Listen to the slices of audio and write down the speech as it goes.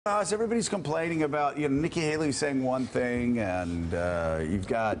Everybody's complaining about, Nikki Haley saying one thing, and you've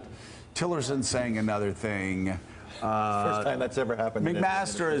got Tillerson saying another thing. First time that's ever happened.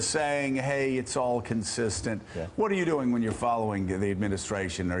 McMaster is saying, hey, it's all consistent. Yeah. What are you doing when you're following the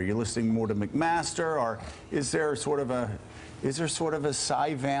administration? Are you listening more to McMaster, or is there sort of a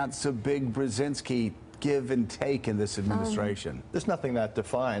Cy Vance, a big Brzezinski give and take in this administration? There's nothing that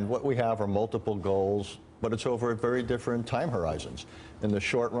defined. What we have are multiple goals, but it's over very different time horizons. In the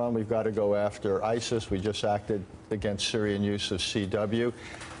short run, we've got to go after ISIS. We just acted against Syrian use of CW.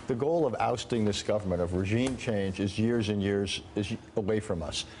 The goal of ousting this government, of regime change, is years and years away from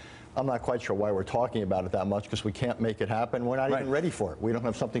us. I'm not quite sure why we're talking about it that much, because we can't make it happen. We're not even ready for it. We don't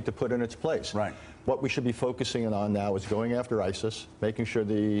have something to put in its place. Right. What we should be focusing on now is going after ISIS, making sure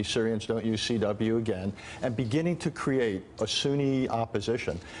the Syrians don't use CW again, and beginning to create a Sunni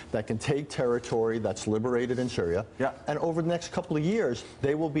opposition that can take territory that's liberated in Syria. Yeah. And over the next couple of years,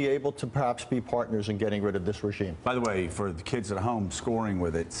 they will be able to perhaps be partners in getting rid of this regime. By the way, for the kids at home scoring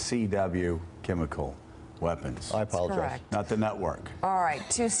with it, CW chemical weapons. I apologize. Not the network. All right,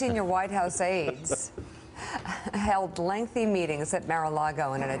 two senior White House aides held lengthy meetings at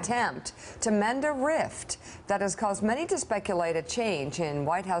Mar-a-Lago in an attempt to mend a rift that has caused many to speculate a change in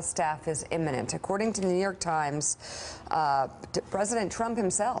White House staff is imminent. According to the New York Times, President Trump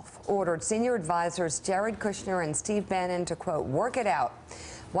himself ordered senior advisors Jared Kushner and Steve Bannon to, quote, work it out.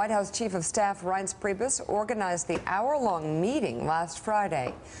 White House Chief of Staff Reince Priebus organized the hour-long meeting last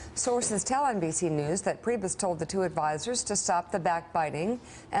Friday. Sources tell NBC News that Priebus told the two advisors to stop the backbiting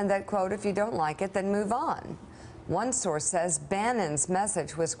and that, quote, if you don't like it, then move on. One source says Bannon's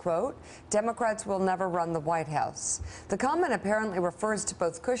message was, quote, Democrats will never run the White House. The comment apparently refers to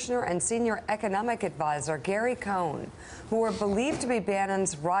both Kushner and senior economic advisor Gary Cohn, who are believed to be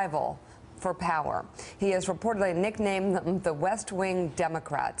Bannon's rival for power. He has reportedly nicknamed them the West Wing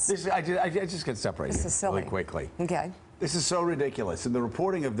Democrats. I just get separated this is silly. really quickly. Okay. This is so ridiculous, and the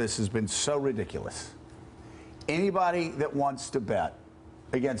reporting of this has been so ridiculous. Anybody that wants to bet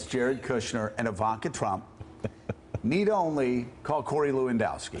against Jared Kushner and Ivanka Trump need only call Corey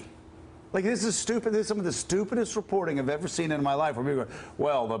Lewandowski. Like, this is stupid. This is some of the stupidest reporting I've ever seen in my life. Where people go,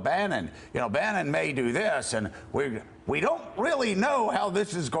 well, the Bannon, Bannon may do this, and we don't really know how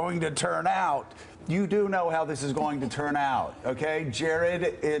this is going to turn out. You do know how this is going to turn out, okay?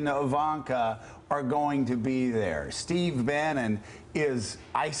 Jared and Ivanka are going to be there. Steve Bannon is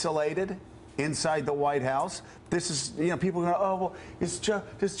isolated inside the White House. This is, people are going, oh, well,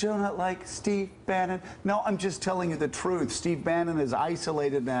 does Joe not like Steve Bannon? No, I'm just telling you the truth. Steve Bannon is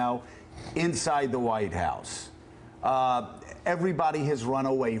isolated now inside the White House. Everybody has run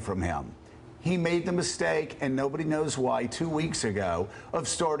away from him. He made the mistake, and nobody knows why, 2 weeks ago, of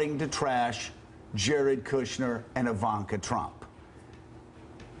starting to trash Jared Kushner and Ivanka Trump.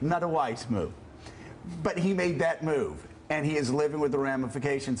 Not a wise move. But he made that move, and he is living with the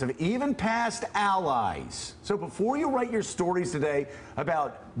ramifications of even past allies. So before you write your stories today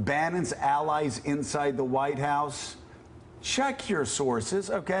about Bannon's allies inside the White House, check your sources,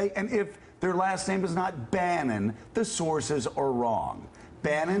 okay? And if their last name is not Bannon, the sources are wrong.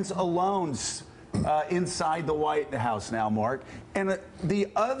 Bannon's alone inside the White House now, Mark. And the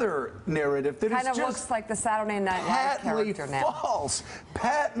other narrative that kind is of just looks like the Saturday Night Live character now.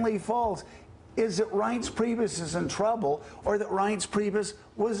 Patently false, is that Reince Priebus is in trouble, or that Reince Priebus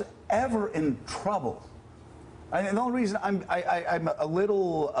was ever in trouble. And the only reason I'm a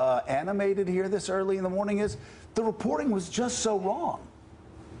little animated here this early in the morning is the reporting was just so wrong.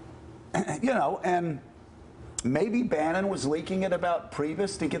 And maybe Bannon was leaking it about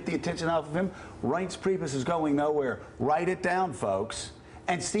Priebus to get the attention off of him. Reince Priebus is going nowhere. Write it down, folks.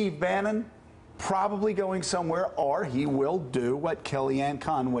 And Steve Bannon probably going somewhere, or he will do what Kellyanne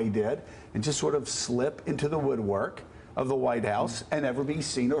Conway did and just sort of slip into the woodwork of the White House and never be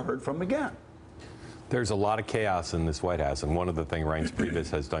seen or heard from again. There's a lot of chaos in this White House, and one of the things Reince Priebus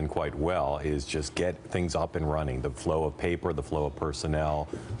has done quite well is just get things up and running. The flow of paper, the flow of personnel,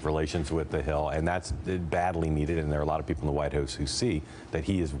 relations with the Hill, and that's badly needed, and there are a lot of people in the White House who see that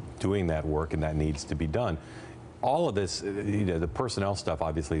he is doing that work and that needs to be done. All of this, the personnel stuff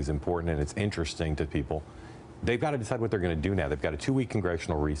obviously is important, and it's interesting to people. They've got to decide what they're going to do now. They've got a 2-week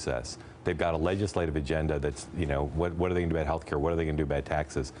congressional recess. They've got a legislative agenda that's, what are they going to do about health care? What are they going to do about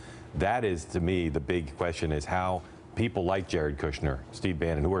taxes? That is, to me, the big question is how people like Jared Kushner, Steve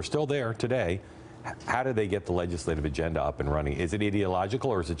Bannon, who are still there today, how do they get the legislative agenda up and running? Is it ideological,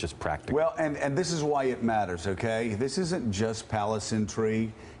 or is it just practical? Well, and this is why it matters, okay? This isn't just palace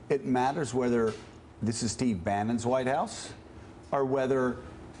intrigue. It matters whether this is Steve Bannon's White House or whether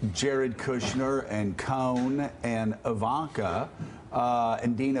Jared Kushner and Cohn and Ivanka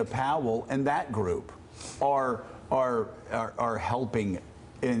and Dina Powell and that group are helping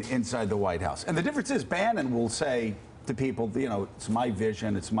inside the White House. And the difference is Bannon will say to people, you know, it's my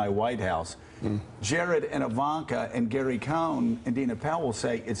vision, it's my White House. Jared and Ivanka and Gary Cohn and Dina Powell will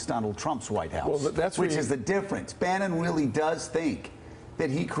say it's Donald Trump's White House, Well, that's which where is the difference. Bannon really does think that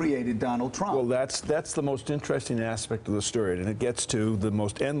he created Donald Trump. Well, that's the most interesting aspect of the story, and it gets to the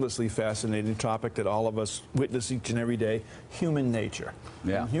most endlessly fascinating topic that all of us witness each and every day: human nature.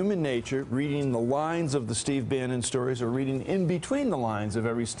 Yeah. And human nature, reading the lines of the Steve Bannon stories, or reading in between the lines of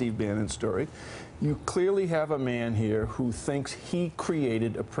every Steve Bannon story, you clearly have a man here who thinks he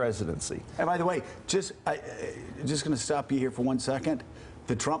created a presidency. And by the way, just going to stop you here for 1 second.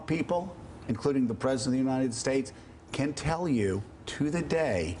 The Trump people, including the President of the United States, can tell you to the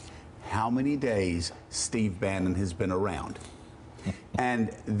day how many days Steve Bannon has been around. And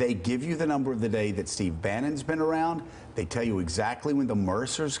they give you the number of the day that Steve Bannon's been around. They tell you exactly when the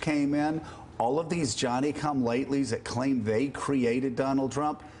Mercers came in. All of these Johnny-come-latelys that claim they created Donald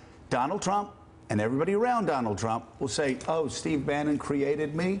Trump and everybody around Donald Trump will say, oh, Steve Bannon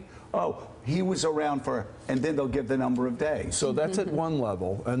created me. Oh, he was around for, and then they'll give the number of days. So that's at one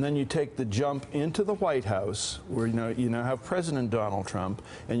level, and then you take the jump into the White House, where you now have President Donald Trump,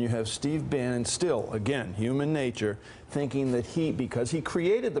 and you have Steve Bannon, still, again, human nature, thinking that because he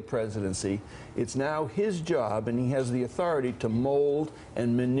created the presidency, it's now his job, and he has the authority to mold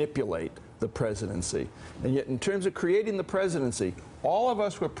and manipulate the presidency. And yet, in terms of creating the presidency, all of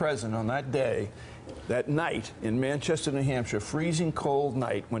us were present on that day, that night in Manchester, New Hampshire, freezing cold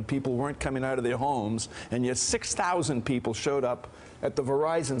night when people weren't coming out of their homes, and yet 6,000 people showed up at the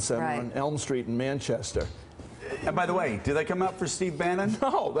Verizon Center on Elm Street in Manchester. And by the way, did they come out for Steve Bannon?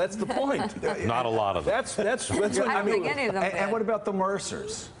 No, that's the point. Not a lot of them. That's what I don't think any of them did. And what about the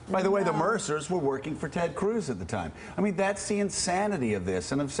Mercers? By the way, the Mercers were working for Ted Cruz at the time. I mean, that's the insanity of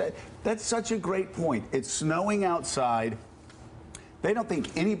this. And I've said, that's such a great point. It's snowing outside. They don't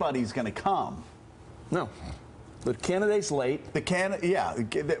think anybody's going to come. No. The candidate's late.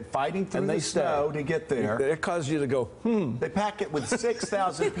 Fighting through the snow to get there. It caused you to go, They pack it with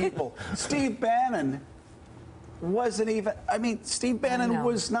 6,000 people. Steve Bannon wasn't even, Steve Bannon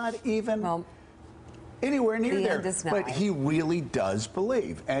was not even anywhere near there. But he really does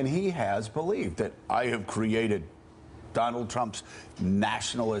believe, and he has believed, that I have created Donald Trump's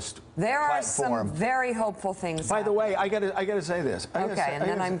nationalist There are platform. some very hopeful things. By the way, I gotta say this. I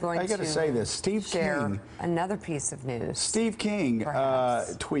gotta say this. Steve King, another piece of news. Steve King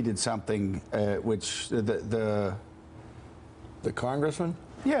tweeted something, which the congressman?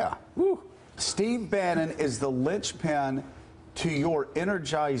 Yeah. Woo. Steve Bannon is the linchpin to your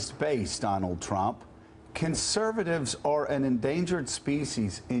energized base, Donald Trump. Conservatives are an endangered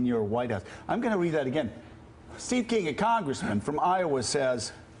species in your White House. I'm going to read that again. Steve King, a congressman from Iowa,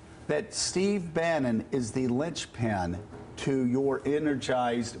 says that Steve Bannon is the linchpin to your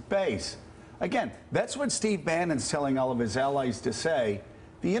energized base. Again, that's what Steve Bannon's telling all of his allies to say.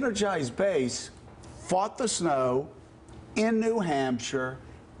 The energized base fought the snow in New Hampshire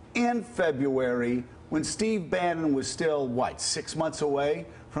in February when Steve Bannon was still, 6 months away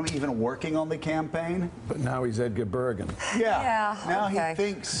from even working on the campaign? But now he's Edgar Bergen. Yeah. Now he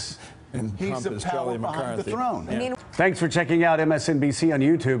thinks and he's Trump the is power Kelly behind the McCarthy. throne. Yeah. Thanks for checking out MSNBC on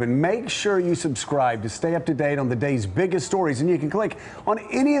YouTube, and make sure you subscribe to stay up to date on the day's biggest stories. And you can click on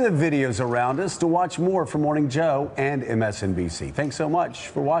any of the videos around us to watch more from Morning Joe and MSNBC. Thanks so much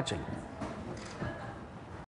for watching.